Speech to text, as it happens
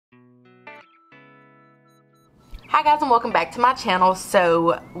Hi guys, and welcome back to my channel.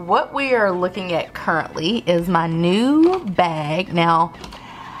 So what we are looking at currently is my new bag. Now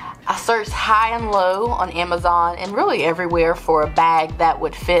I searched high and low on Amazon and really everywhere for a bag that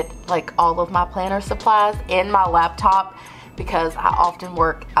would fit like all of my planner supplies and my laptop, because I often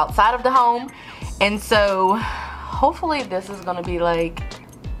work outside of the home. And so hopefully this is going to be like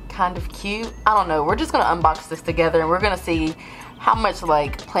kind of cute. I don't know, we're just going to unbox this together and we're going to see how much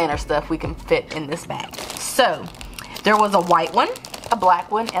like planner stuff we can fit in this bag. So there was a white one, a black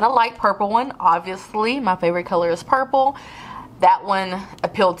one, and a light purple one. Obviously my favorite color is purple. That one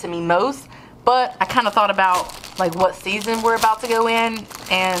appealed to me most, but I kind of thought about like what season we're about to go in,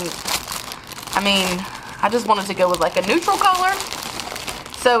 and I mean I just wanted to go with like a neutral color.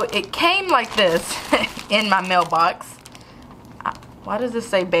 So it came like this in my mailbox. Why does this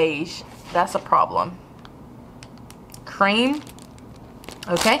say beige? That's a problem. Cream.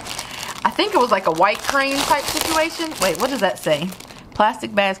 Okay. I think it was like a white cream type situation. Wait, what does that say?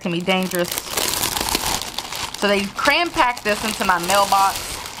 Plastic bags can be dangerous. So they cram-packed this into my mailbox.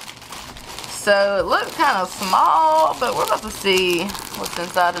 So it looks kind of small, but we're about to see what's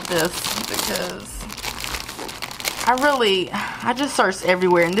inside of this, because I just searched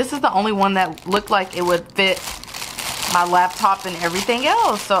everywhere, and this is the only one that looked like it would fit my laptop and everything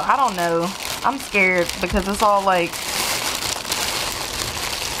else. So I don't know. I'm scared because it's all like,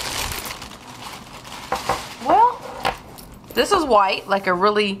 well, this is white, like a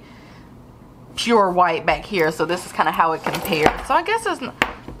really pure white back here. So this is kind of how it compares. So I guess it's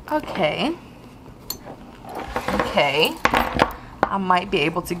okay. Okay. I might be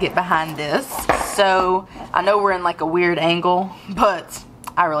able to get behind this. So I know we're in like a weird angle, but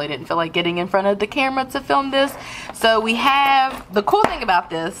I really didn't feel like getting in front of the camera to film this. So we have, the cool thing about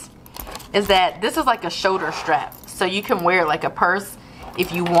this is that this is like a shoulder strap. So you can wear it like a purse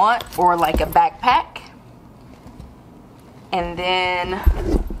if you want, or like a backpack. And then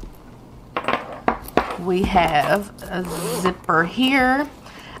we have a zipper here.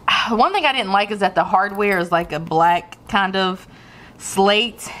 One thing I didn't like is that the hardware is like a black kind of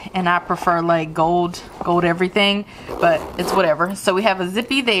slate, and I prefer like gold everything, but it's whatever. So we have a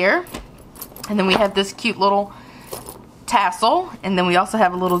zippy there, and then we have this cute little tassel, and then we also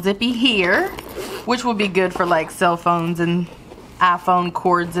have a little zippy here, which will be good for like cell phones and iPhone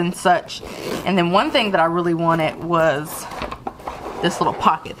cords and such. And then one thing that I really wanted was this little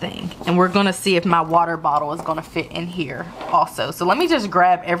pocket thing, and we're gonna see if my water bottle is gonna fit in here also. So let me just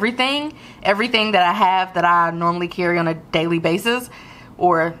grab everything that I have that I normally carry on a daily basis,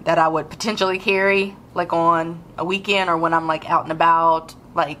 or that I would potentially carry like on a weekend, or when I'm like out and about,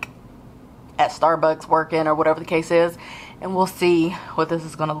 like at Starbucks working or whatever the case is, and we'll see what this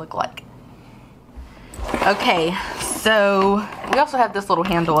is gonna look like. Okay, so we also have this little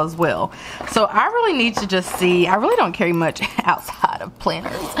handle as well. So I really need to just see, I really don't carry much outside of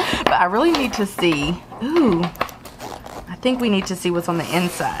planners, but I really need to see, ooh, I think we need to see what's on the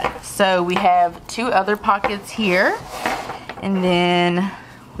inside. So we have two other pockets here, and then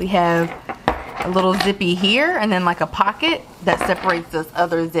we have a little zippy here, and then like a pocket that separates this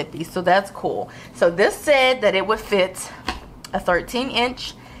other zippy. So that's cool. So this said that it would fit a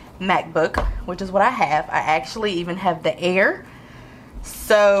 13-inch MacBook, which is what I have. I actually even have the Air,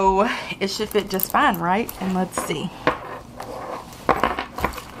 so it should fit just fine, right? And let's see.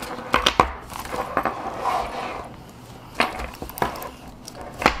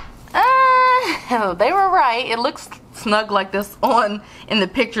 They were right. It looks snug like this in the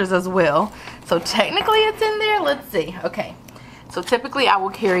pictures as well. So technically it's in there. Let's see. Okay, so typically I will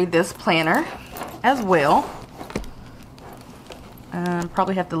carry this planner as well.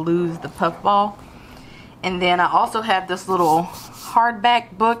 Probably have to lose the puff ball. And then I also have this little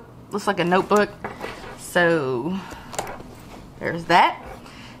hardback book, looks like a notebook. So there's that.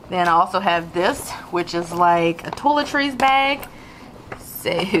 Then I also have this, which is like a toiletries bag.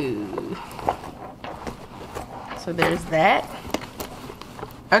 So there's that.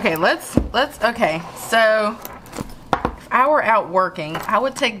 Okay, okay, so if I were out working, I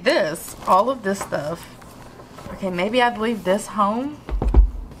would take this, all of this stuff. Okay, maybe I'd leave this home,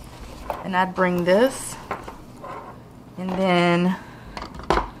 and I'd bring this, and then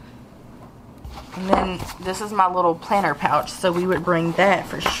this is my little planner pouch, so we would bring that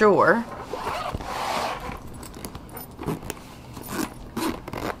for sure.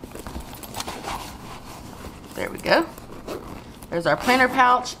 There we go. There's our planner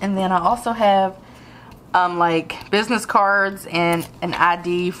pouch, and then I also have like business cards and an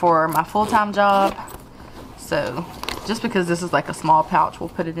ID for my full-time job. So just because this is like a small pouch, we'll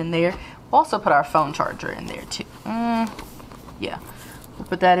put it in there. We'll also put our phone charger in there too. Yeah, we'll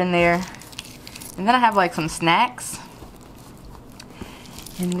put that in there. And then I have like some snacks.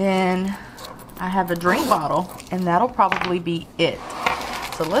 And then I have a drink bottle, and that'll probably be it.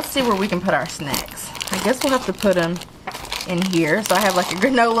 So let's see where we can put our snacks. I guess we'll have to put them in here. So I have like a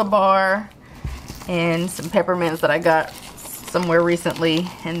granola bar and some peppermints that I got somewhere recently,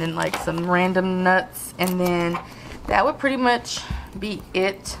 and then like some random nuts, and then that would pretty much be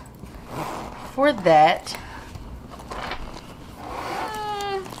it for that.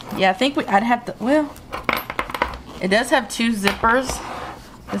 Yeah, I think I'd have to, well, it does have 2 zippers.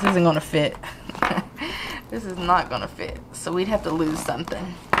 This isn't gonna fit. This is not gonna fit, so we'd have to lose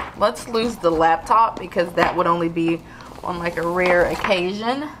something. Let's lose the laptop, because that would only be on like a rare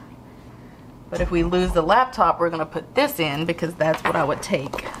occasion. But if we lose the laptop, we're gonna put this in, because that's what I would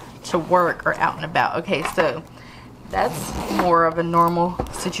take to work or out and about. Okay, so that's more of a normal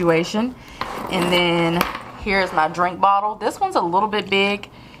situation. And then here's my drink bottle. This one's a little bit big,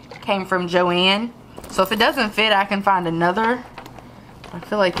 came from Joann. So if it doesn't fit, I can find another. I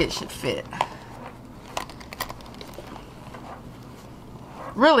feel like it should fit.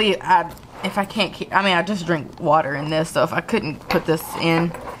 Really, if I can't keep, I mean, I just drink water in this, so if I couldn't put this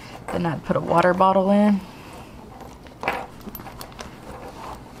in, then I'd put a water bottle in.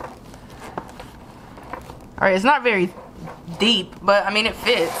 Alright, it's not very deep, but I mean, it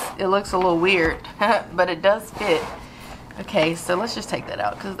fits. It looks a little weird, but it does fit. Okay, so let's just take that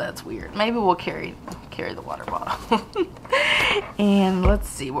out, because that's weird. Maybe we'll carry the water bottle. And let's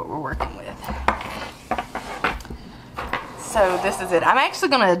see what we're working with. So this is it. I'm actually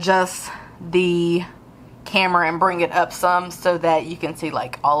going to adjust the camera and bring it up some so that you can see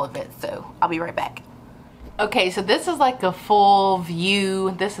like all of it. So I'll be right back. Okay, so this is like a full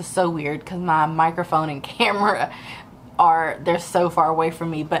view. This is so weird because my microphone and camera they're so far away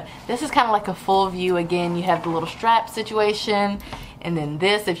from me, but this is kind of like a full view. Again, you have the little strap situation, and then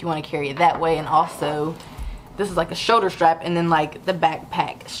this if you want to carry it that way, and also this is like a shoulder strap, and then like the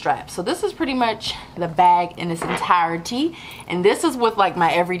backpack strap. So this is pretty much the bag in its entirety, and this is with like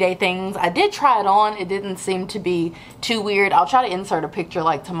my everyday things. I did try it on. It didn't seem to be too weird. I'll try to insert a picture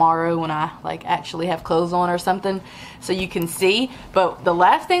like tomorrow when I like actually have clothes on or something so you can see. But the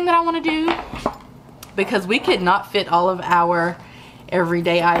last thing that I want to do, because we could not fit all of our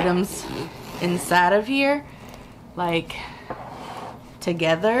everyday items inside of here like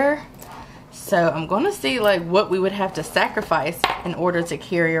together, so I'm going to see like what we would have to sacrifice in order to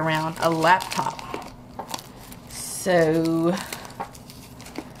carry around a laptop. So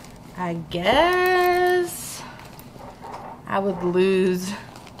I guess I would lose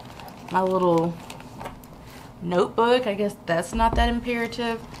my little notebook. I guess that's not that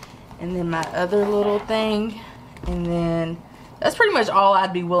imperative. And then my other little thing, and then that's pretty much all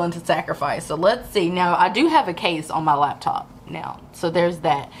I'd be willing to sacrifice. So let's see. Now I do have a case on my laptop now, so there's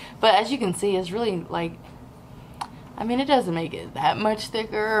that. But as you can see, it's really like, I mean, it doesn't make it that much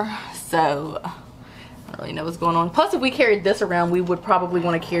thicker, so I don't really know what's going on. Plus, if we carried this around, we would probably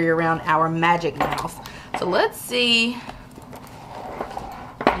want to carry around our Magic Mouse. So let's see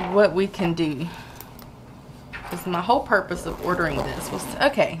what we can do. Because my whole purpose of ordering this was,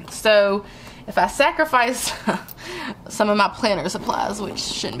 okay, so if I sacrifice some of my planner supplies, which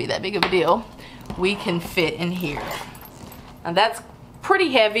shouldn't be that big of a deal, we can fit in here. Now that's pretty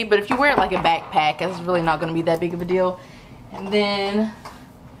heavy, but if you wear it like a backpack, it's really not going to be that big of a deal. And then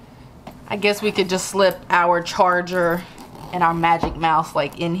I guess we could just slip our charger and our Magic Mouse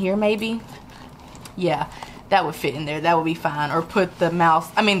like in here maybe. Yeah, that would fit in there. That would be fine. Or put the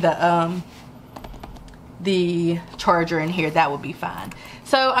mouse, I mean the charger in here. That would be fine.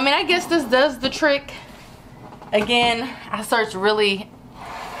 So I mean, I guess this does the trick. Again, I searched really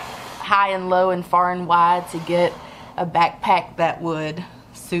high and low and far and wide to get a backpack that would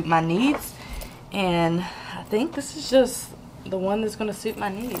suit my needs, and I think this is just the one that's going to suit my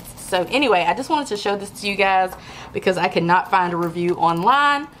needs. So anyway, I just wanted to show this to you guys because I could not find a review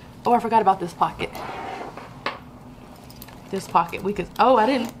online. Oh, I forgot about this pocket. This pocket, we could, oh, I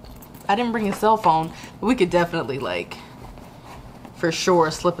didn't bring a cell phone, but we could definitely like for sure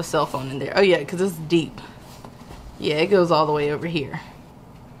slip a cell phone in there. Oh yeah, because it's deep. Yeah, it goes all the way over here.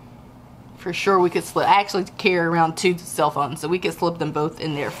 For sure we could slip. I actually carry around 2 cell phones, so we could slip them both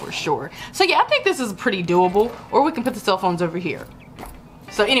in there for sure. So yeah, I think this is pretty doable. Or we can put the cell phones over here.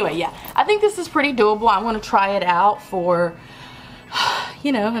 So anyway, yeah, I think this is pretty doable. I want to try it out for,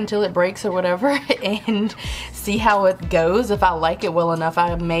 you know, until it breaks or whatever, and see how it goes. If I like it well enough,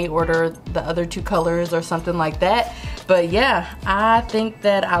 I may order the other 2 colors or something like that. But yeah, I think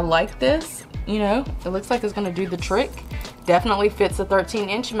that I like this. You know, it looks like it's going to do the trick. Definitely fits a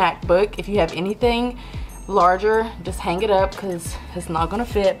 13-inch MacBook. If you have anything larger, just hang it up because it's not gonna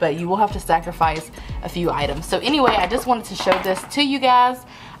fit, but you will have to sacrifice a few items. So anyway, I just wanted to show this to you guys.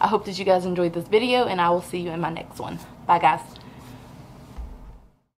 I hope that you guys enjoyed this video, and I will see you in my next one. Bye guys.